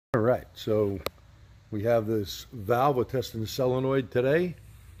right, so we have this valve. We're testing the solenoid today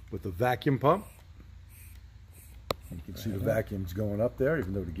with the vacuum pump. You can see the vacuum's going up there,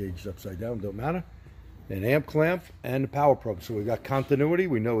 even though the gauge is upside down, don't matter. An amp clamp and the power probe. So we got continuity,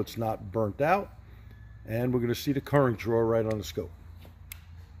 we know it's not burnt out, and we're going to see the current draw right on the scope.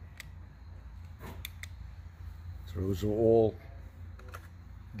 So those are all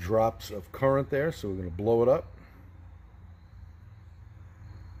drops of current there, so we're going to blow it up.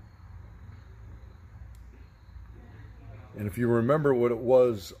 And if you remember what it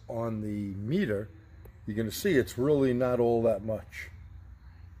was on the meter, you're going to see it's really not all that much.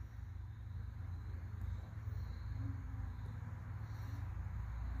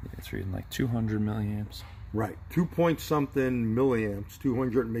 Yeah, it's reading like 200 milliamps. Right, 2 point something milliamps,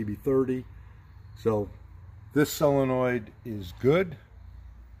 200 maybe 30. So this solenoid is good,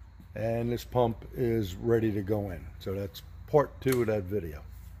 and this pump is ready to go in. So that's part 2 of that video.